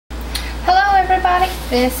everybody,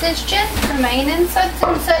 this is Jen from Maine and Such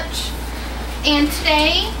and Such, and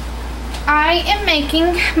today I am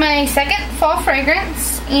making my second fall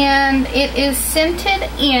fragrance, and it is scented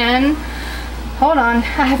in, hold on,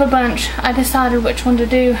 I have a bunch. I decided which one to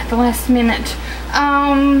do at the last minute.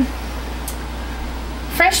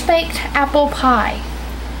 Fresh baked apple pie,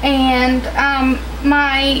 and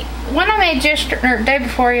my one I made yesterday, or day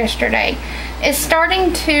before yesterday, is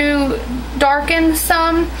starting to darken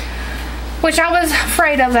some, which I was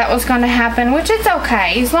afraid of that was going to happen, which it's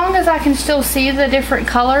okay. As long as I can still see the different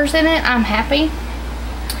colors in it, I'm happy.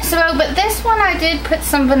 So, but this one I did put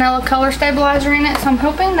some vanilla color stabilizer in it, so I'm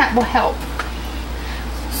hoping that will help.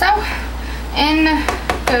 So, in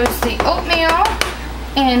goes the oatmeal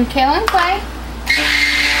and kaolin clay.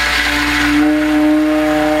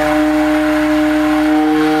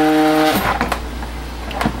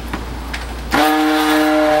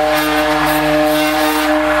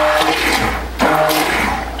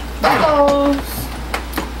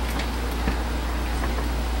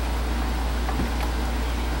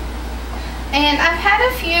 And I've had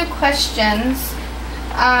a few questions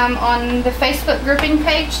on the Facebook grouping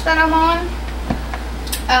page that I'm on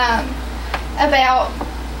about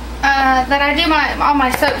that I do all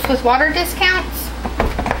my soaps with water discounts.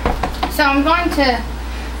 So I'm going to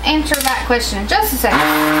answer that question in just a second.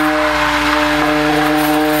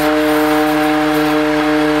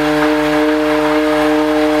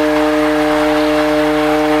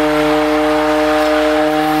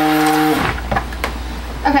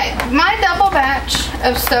 Okay, my double batch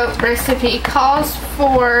of soap recipe calls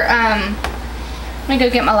for, let me go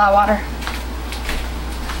get my lye water.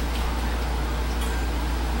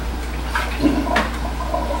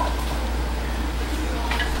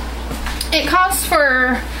 It calls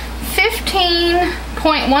for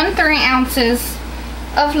 15.13 ounces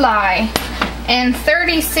of lye and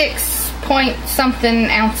 36 point something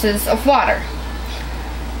ounces of water.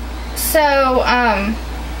 So,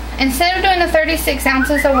 instead of doing the 36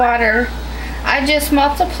 ounces of water, I just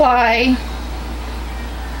multiply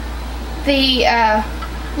the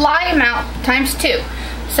lye amount times 2.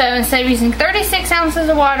 So instead of using 36 ounces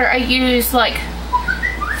of water, I use like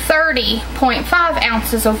 30.5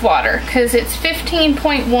 ounces of water, because it's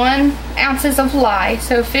 15.1 ounces of lye.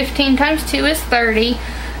 So 15 times 2 is 30.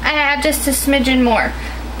 I add just a smidgen more.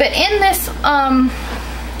 But in this,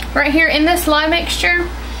 right here in this lye mixture,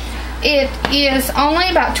 it is only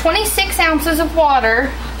about 26 ounces of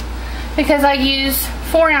water because I use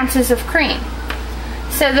 4 ounces of cream.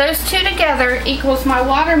 So those two together equals my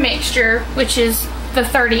water mixture, which is the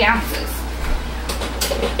 30 ounces.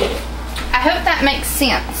 I hope that makes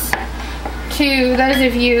sense to those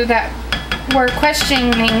of you that were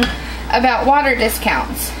questioning about water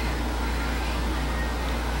discounts.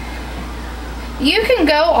 You can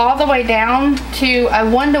go all the way down to a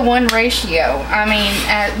 1-to-1 ratio. I mean,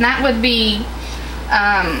 that would be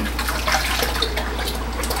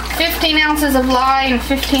 15 ounces of lye and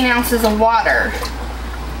 15 ounces of water.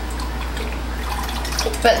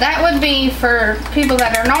 But that would be for people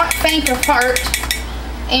that are not faint of heart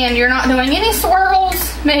and you're not doing any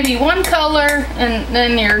swirls, maybe one color, and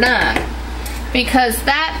then you're done. Because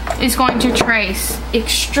that is going to trace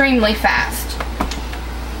extremely fast.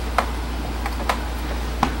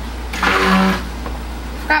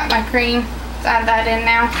 Got my cream. Let's add that in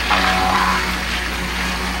now.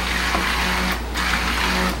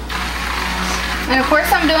 And of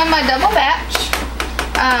course I'm doing my double batch.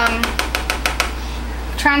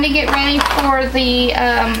 Trying to get ready for the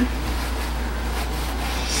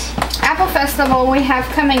Apple Festival we have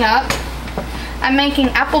coming up. I'm making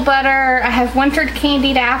apple butter. I have wintered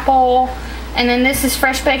candied apple. And then this is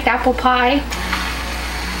fresh baked apple pie.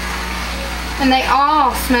 And they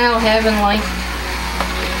all smell heavenly.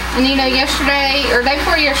 And you know, yesterday, or day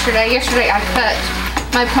before yesterday, I cut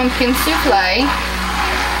my pumpkin souffle.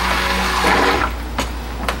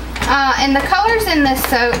 And the colors in this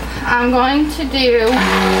soap I'm going to do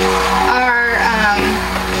are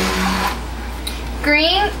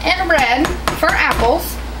green and red for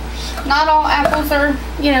apples. Not all apples are,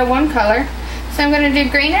 you know, one color. So I'm going to do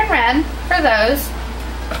green and red for those.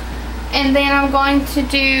 And then I'm going to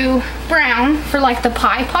do brown for like the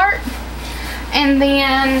pie part. And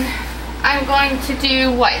then I'm going to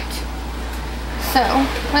do white. So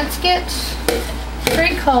let's get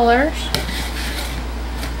 3 colors.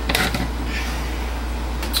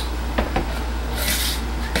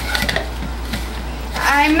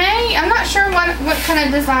 I'm not sure what kind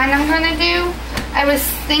of design I'm going to do. I was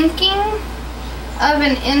thinking of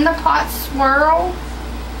an in the pot swirl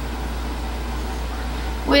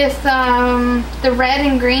with the red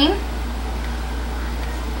and green.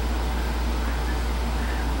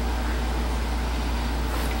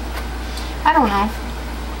 I don't know.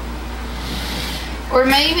 Or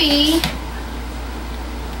maybe,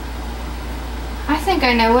 I think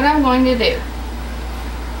I know what I'm going to do.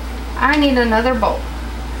 I need another bowl.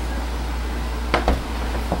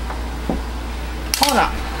 Hold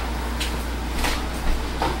on.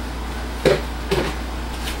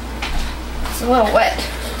 It's a little wet.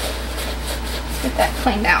 Let's get that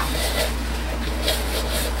cleaned out.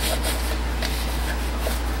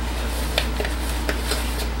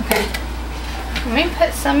 Okay. Let me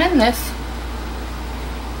put some in this.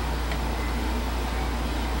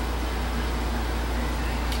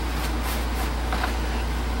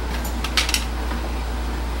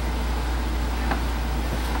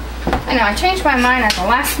 I know, I changed my mind at the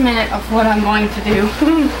last minute of what I'm going to do.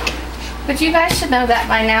 But you guys should know that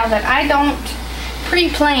by now, that I don't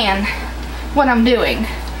pre-plan what I'm doing.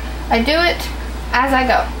 I do it as I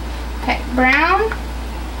go. Okay, brown.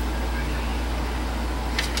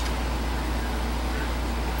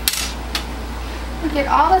 Get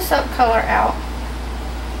all the soap color out.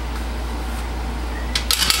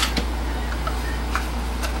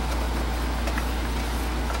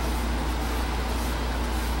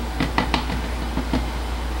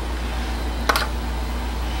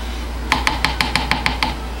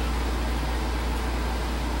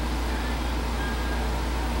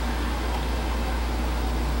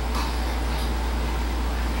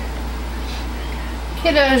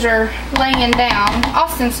 Kiddos are laying down.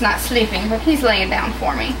 Austin's not sleeping, but he's laying down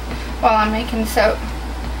for me while I'm making soap.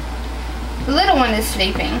 The little one is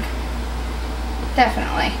sleeping.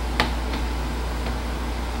 Definitely.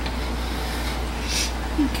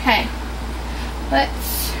 Okay.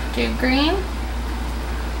 Let's do green.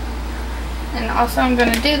 And also I'm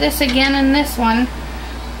going to do this again in this one.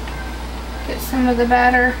 Get some of the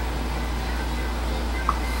batter.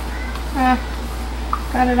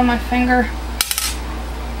 Got it on my finger.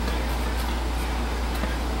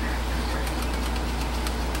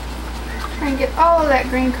 Try and get all of that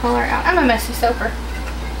green color out. I'm a messy soaper.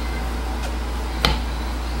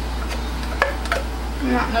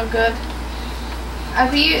 I'm not no good.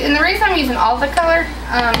 And the reason I'm using all the color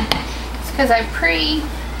is because I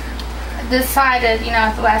decided, you know,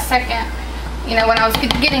 at the last second, you know, when I was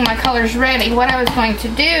getting my colors ready, what I was going to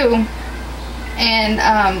do. And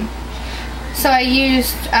so I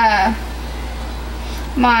used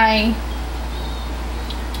my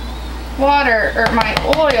water, or my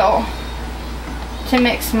oil, to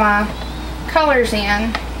mix my colors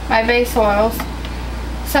in, my base oils.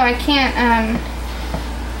 So I can't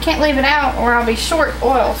leave it out or I'll be short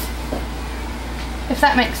oils. If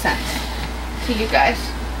that makes sense to you guys.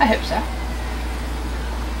 I hope so.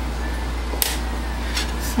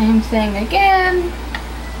 Same thing again.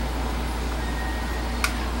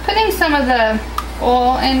 Putting some of the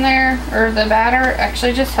oil in there, or the batter,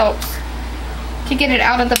 actually just helps to get it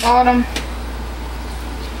out of the bottom.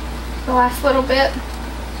 The last little bit.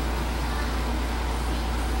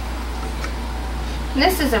 And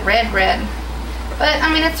this is a red. But,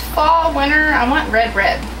 I mean, it's fall, winter. I want red.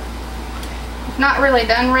 I've not really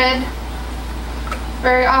done red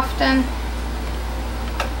very often.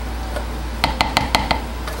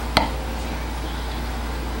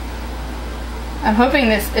 I'm hoping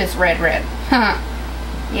this is red.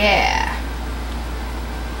 Yeah.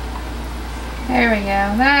 There we go.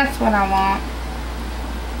 That's what I want.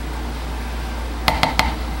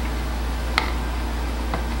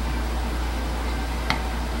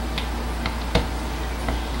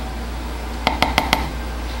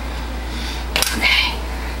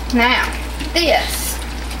 Now, this,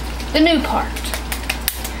 the new part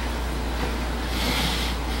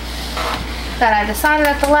that I decided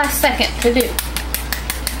at the last second to do.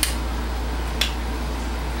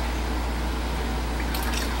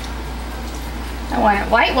 I want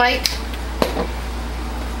it white.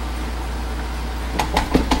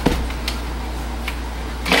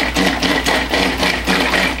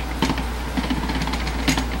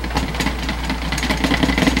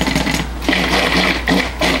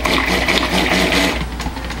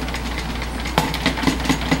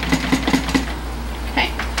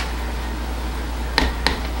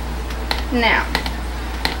 Now,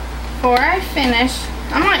 before I finish,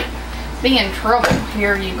 I might be in trouble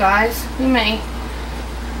here, you guys. We may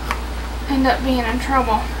end up being in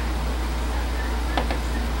trouble.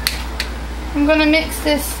 I'm going to mix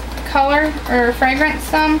this color, or fragrance,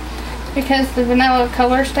 some, because the vanilla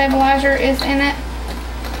color stabilizer is in it.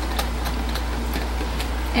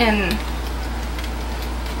 And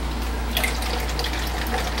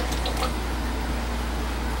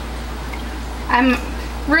I'm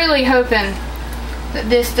really hoping that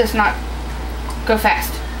this does not go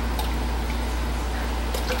fast.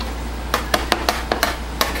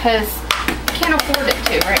 because I can't afford it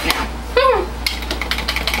to right now.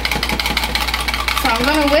 So I'm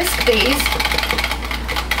going to whisk these.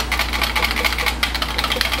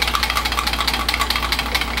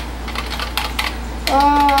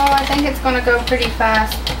 Oh, I think it's going to go pretty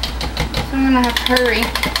fast. So I'm going to have to hurry.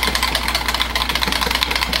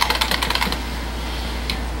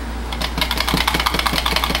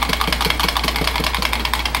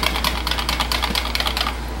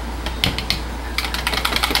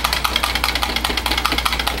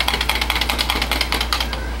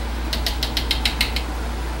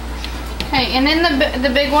 Okay, and in the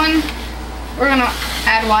big one, we're going to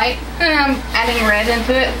add white. And I'm adding red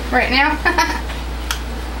into it right now.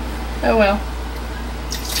 Oh well.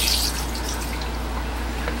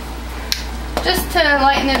 Just to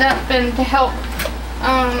lighten it up and to help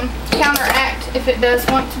counteract if it does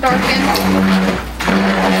want to darken.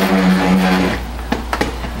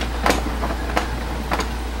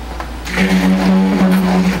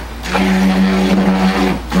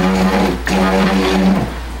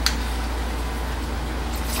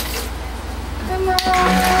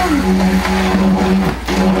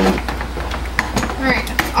 Alright,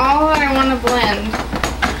 that's all that I want to blend.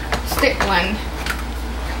 Stick blend.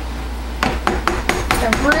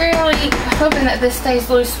 I'm really hoping that this stays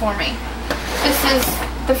loose for me. This is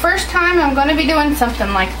the first time I'm going to be doing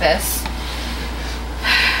something like this.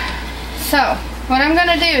 So, what I'm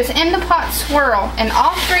going to do is in the pot swirl in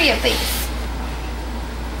all three of these.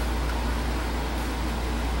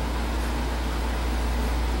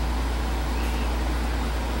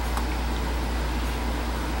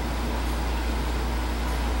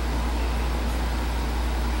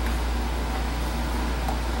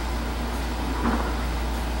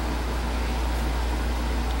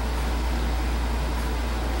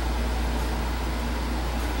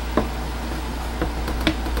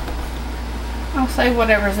 I'll save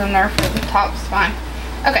whatever's in there for the top's fine.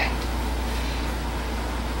 Okay.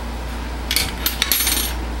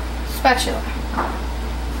 Spatula.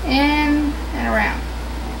 In and around.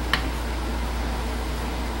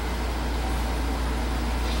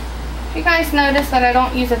 If you guys notice that I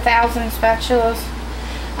don't use 1,000 spatulas,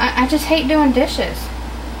 I just hate doing dishes.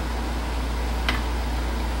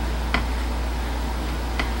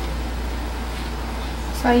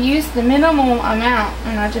 So I use the minimal amount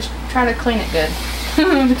and I just try to clean it good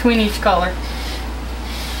between each color.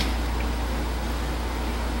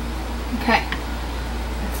 Okay,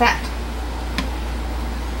 that's that.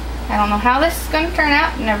 I don't know how this is going to turn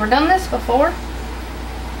out. Never done this before.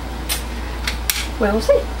 We'll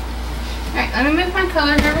see. Alright, let me move my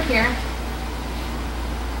colors over here.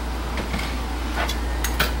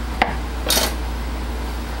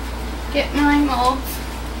 Get my molds.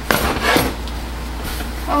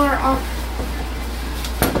 Color off.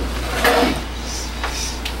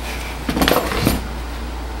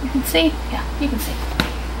 You can see? Yeah, you can see.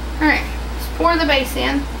 Alright, let's pour the base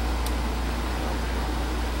in.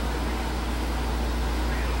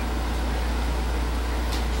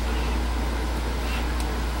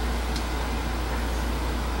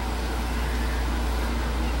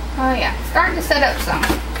 Oh yeah, starting to set up some.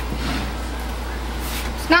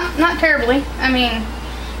 It's not terribly. I mean,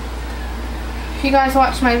 if you guys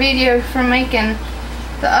watched my video from making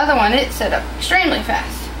the other one, it set up extremely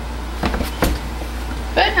fast.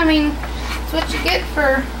 But I mean, it's what you get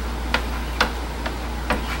for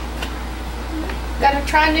gotta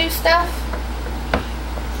try new stuff.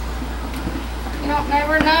 You don't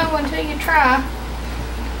never know until you try.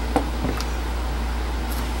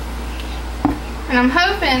 And I'm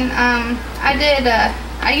hoping,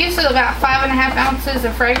 I used about 5.5 ounces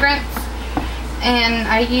of fragrance, and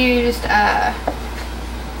I used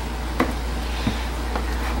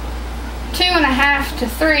 2.5 to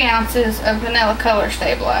 3 ounces of vanilla color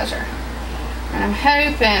stabilizer. And I'm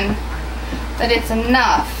hoping that it's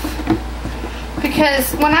enough,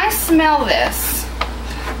 because when I smell this,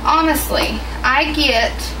 honestly, I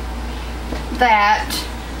get that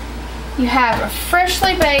you have a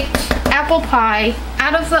freshly baked apple pie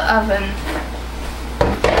out of the oven,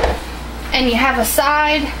 and you have a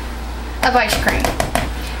side of ice cream.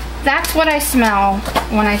 That's what I smell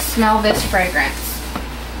when I smell this fragrance.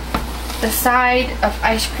 The side of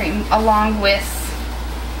ice cream along with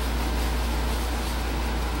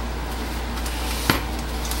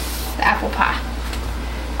the apple pie.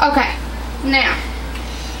 Okay, now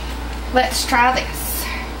let's try this.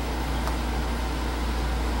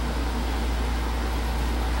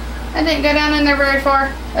 I didn't go down in there very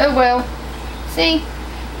far. Oh well. See?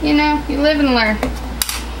 You know, you live and learn.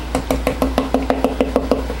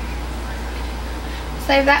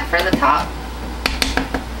 Save that for the top.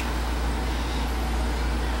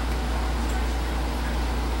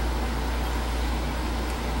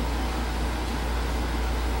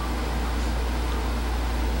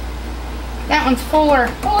 That one's fuller.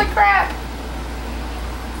 Holy crap.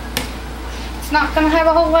 It's not going to have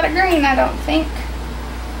a whole lot of green, I don't think.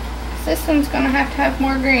 This one's going to have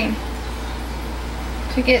more green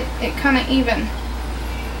to get it kind of even.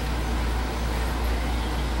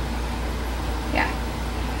 Yeah.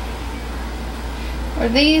 Or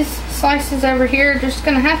these slices over here are just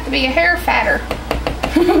going to have to be a hair fatter.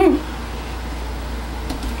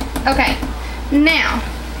 Okay, now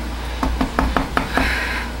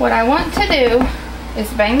what I want to do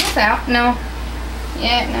is bang this out. No,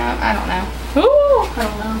 yeah, no, I don't know. Ooh, I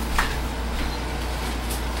don't know.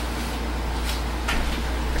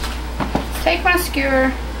 Take my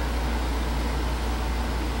skewer.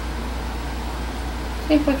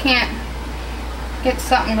 See if we can't get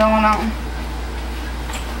something going on.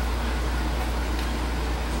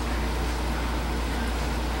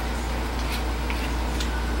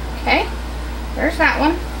 Okay, there's that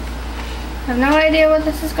one. I have no idea what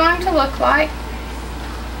this is going to look like.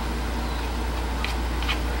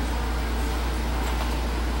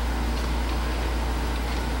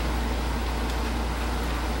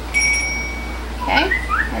 Okay,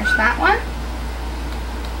 there's that one.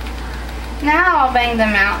 Now I'll bang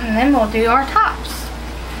them out and then we'll do our tops.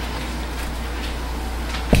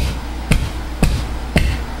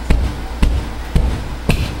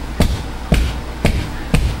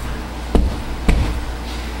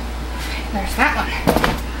 There's that one.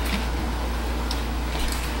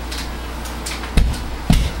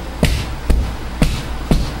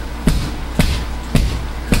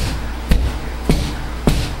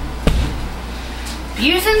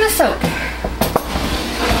 Using the soap.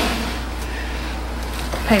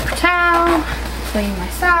 Paper towel. Clean my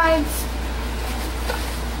sides.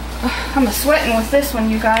 I'm sweating with this one,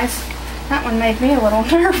 you guys. That one made me a little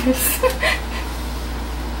nervous.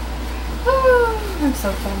 Oh, I'm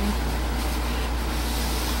so funny.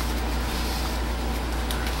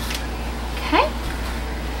 Okay,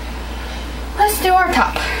 let's do our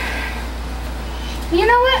top. You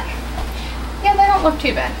know what? Yeah, they don't look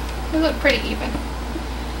too bad. They look pretty even.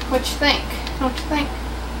 What you think? Don't you think?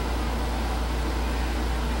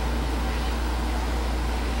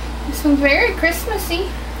 This one's very Christmassy.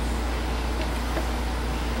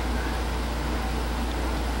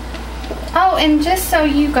 Oh, and just so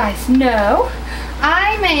you guys know,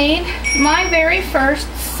 I made my very first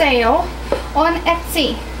sale on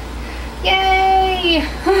Etsy. Yay!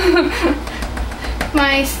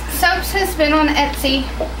 My soaps has been on Etsy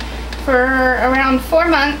for around 4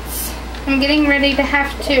 months. I'm getting ready to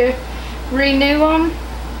have to renew them.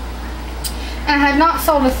 And I have not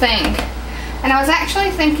sold a thing. And I was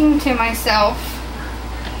actually thinking to myself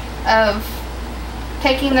of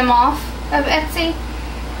taking them off of Etsy,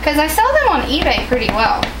 because I sell them on eBay pretty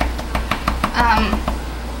well.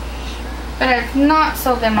 But I've not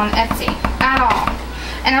sold them on Etsy at all.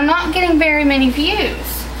 And I'm not getting very many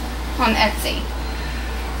views on Etsy.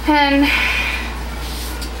 And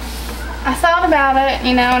I thought about it,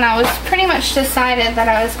 you know, and I was pretty much decided that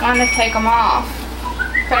I was going to take them off.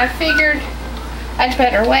 But I figured I'd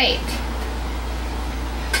better wait.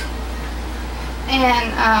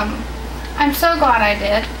 And I'm so glad I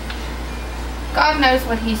did. God knows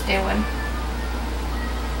what He's doing.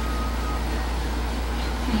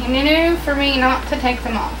 He knew for me not to take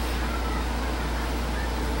them off.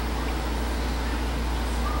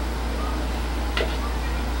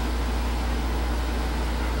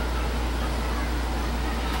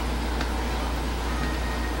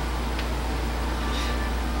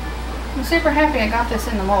 I'm super happy I got this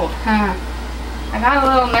in the mold. I got a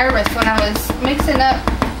little nervous when I was mixing up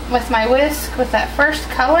with my whisk with that first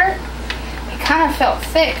color. It kind of felt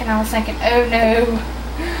thick and I was thinking, oh no,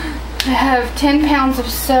 I have 10 pounds of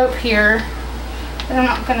soap here that I'm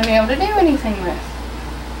not going to be able to do anything with.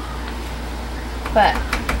 But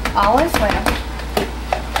all is well.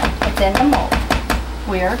 It's in the mold.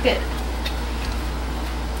 We are good.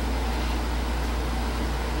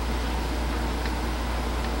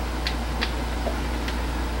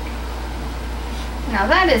 Now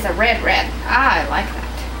that is a red. I like that.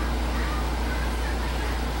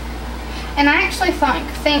 And I actually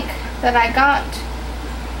think that I got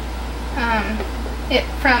it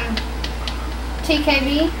from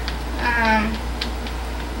TKB.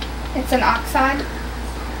 It's an oxide.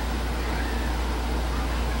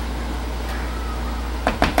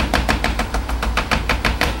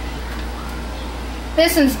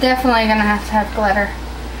 This one's definitely going to have glitter.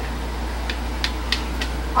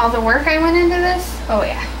 All the work I went into this, oh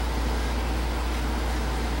yeah.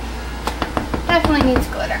 Definitely needs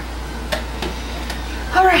glitter.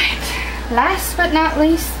 Alright, last but not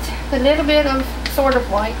least, the little bit of sort of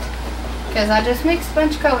white, because I just mixed a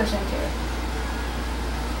bunch of colors into it.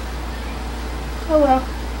 Oh well.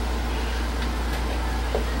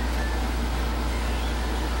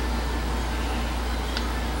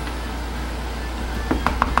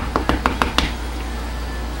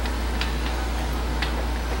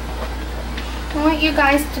 I want you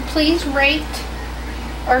guys to please rate,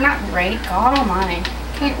 or not rate, God almighty.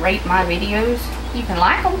 Can't rate my videos. You can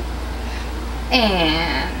like them.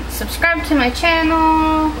 And subscribe to my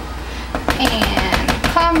channel. And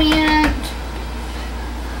comment.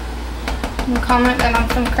 And comment that I'm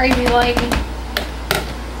some crazy lady.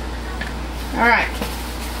 Alright.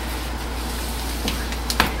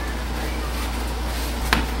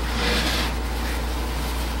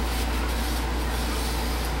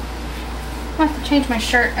 I have to change my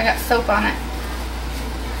shirt. I got soap on it.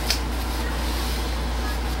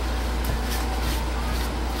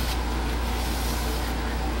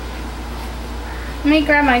 Let me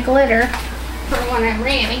grab my glitter for when I'm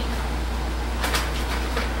ready.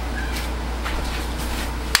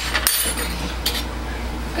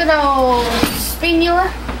 Good old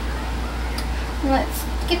spatula. Let's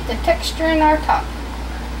get the texture in our top.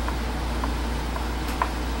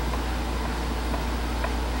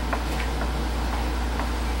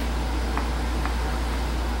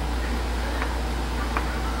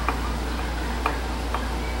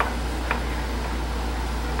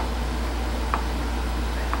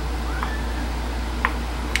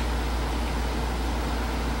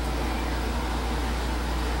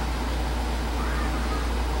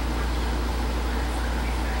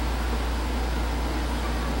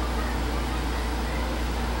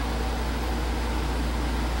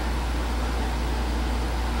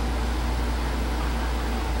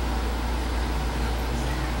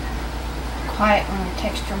 Quiet when I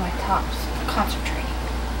texture my tops. Concentrating.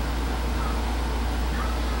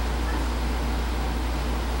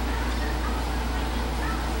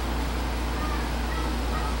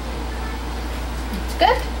 That's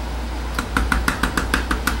good.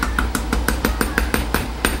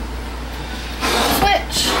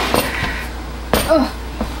 Switch. Oh,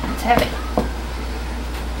 it's heavy.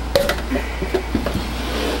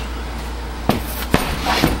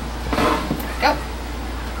 Go.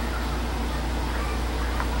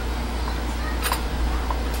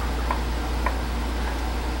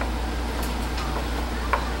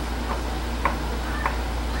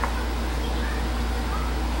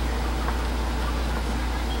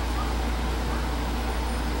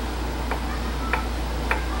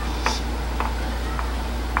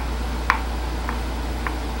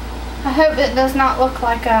 I hope it does not look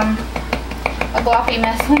like a gloppy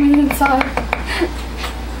mess on the inside.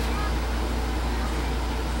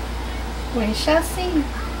 We shall see.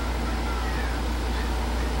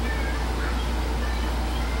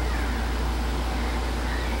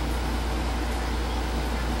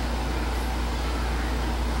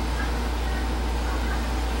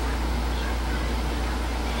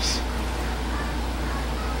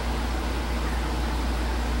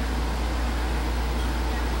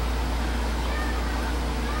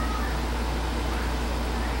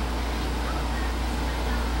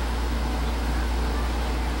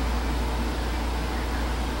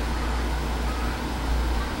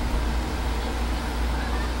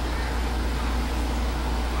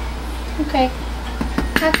 Okay,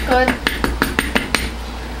 that's good.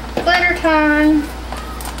 Glitter time.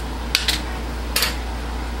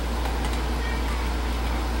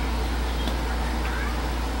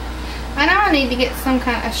 I know I need to get some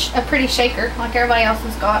kind of a pretty shaker like everybody else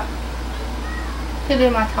has got to do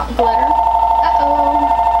my top glitter. Uh-oh.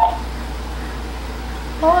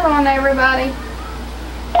 Hold on, everybody.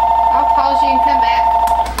 I'll pause you and come back.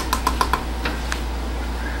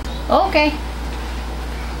 Okay.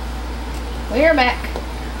 We're back.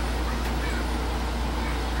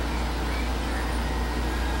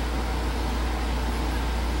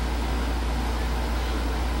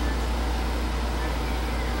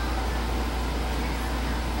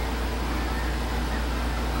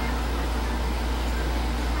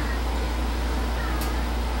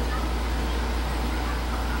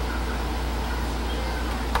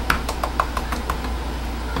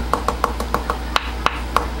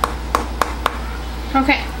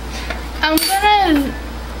 Okay. I'm gonna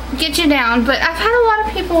get you down, but I've had a lot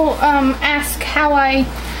of people ask how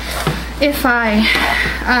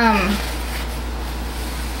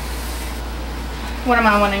what am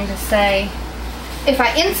I wanting to say? If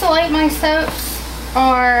I insulate my soaps,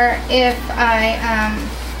 or if I,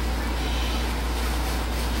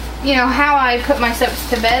 you know, how I put my soaps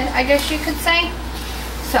to bed, I guess you could say.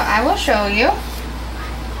 So I will show you.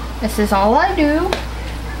 This is all I do.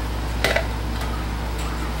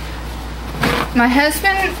 My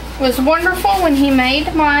husband was wonderful when he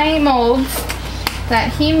made my molds.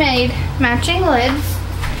 that he made matching lids.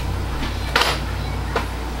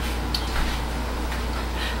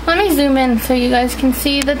 Let me zoom in so you guys can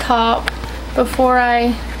see the top before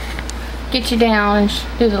I get you down and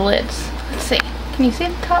do the lids. Let's see. Can you see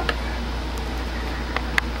the top?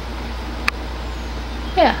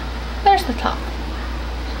 Yeah, there's the top.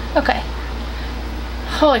 Okay.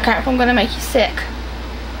 Holy crap, I'm gonna make you sick.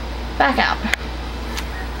 Back out.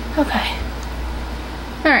 Okay.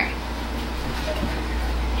 Alright.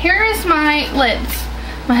 Here is my lids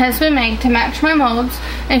my husband made to match my molds.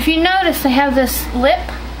 And if you notice, they have this lip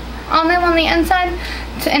on them on the inside.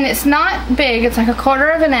 And it's not big, it's like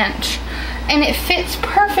 1/4 of an inch. And it fits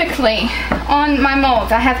perfectly on my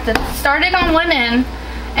molds. I have to start it on one end,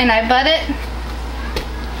 and I butt it,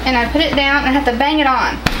 and I put it down, and I have to bang it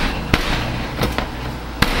on.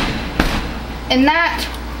 And that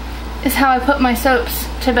is how I put my soaps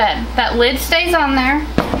to bed. That lid stays on there.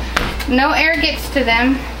 No air gets to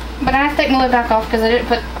them. But I have to take my lid back off because I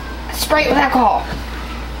didn't spray it with alcohol.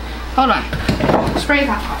 Hold on. Spray with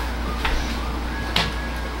alcohol.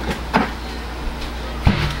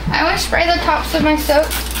 I always spray the tops of my soap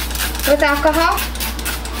with alcohol.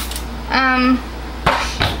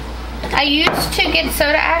 I used to get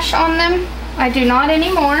soda ash on them. I do not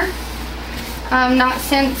anymore. Not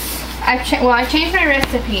since I changed my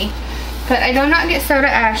recipe, but I do not get soda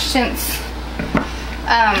ash since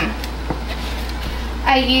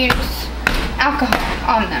I use alcohol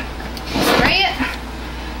on them. Spray it,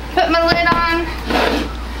 put my lid on.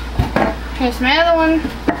 Here's my other one.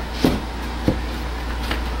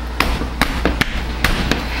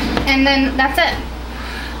 And then that's it.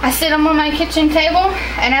 I sit them on my kitchen table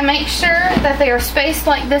and I make sure that they are spaced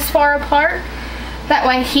like this far apart. That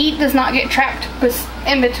way heat does not get trapped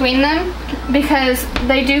in between them, because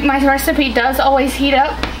my recipe does always heat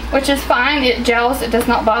up, which is fine. It gels, it does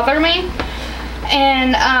not bother me.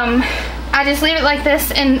 And I just leave it like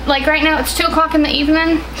this, and like right now it's 2 o'clock in the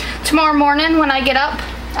evening. Tomorrow morning when I get up,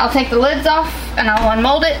 I'll take the lids off and I'll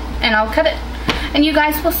unmold it and I'll cut it, and you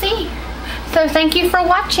guys will see. So thank you for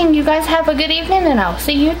watching. You guys have a good evening, and I'll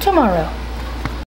see you tomorrow.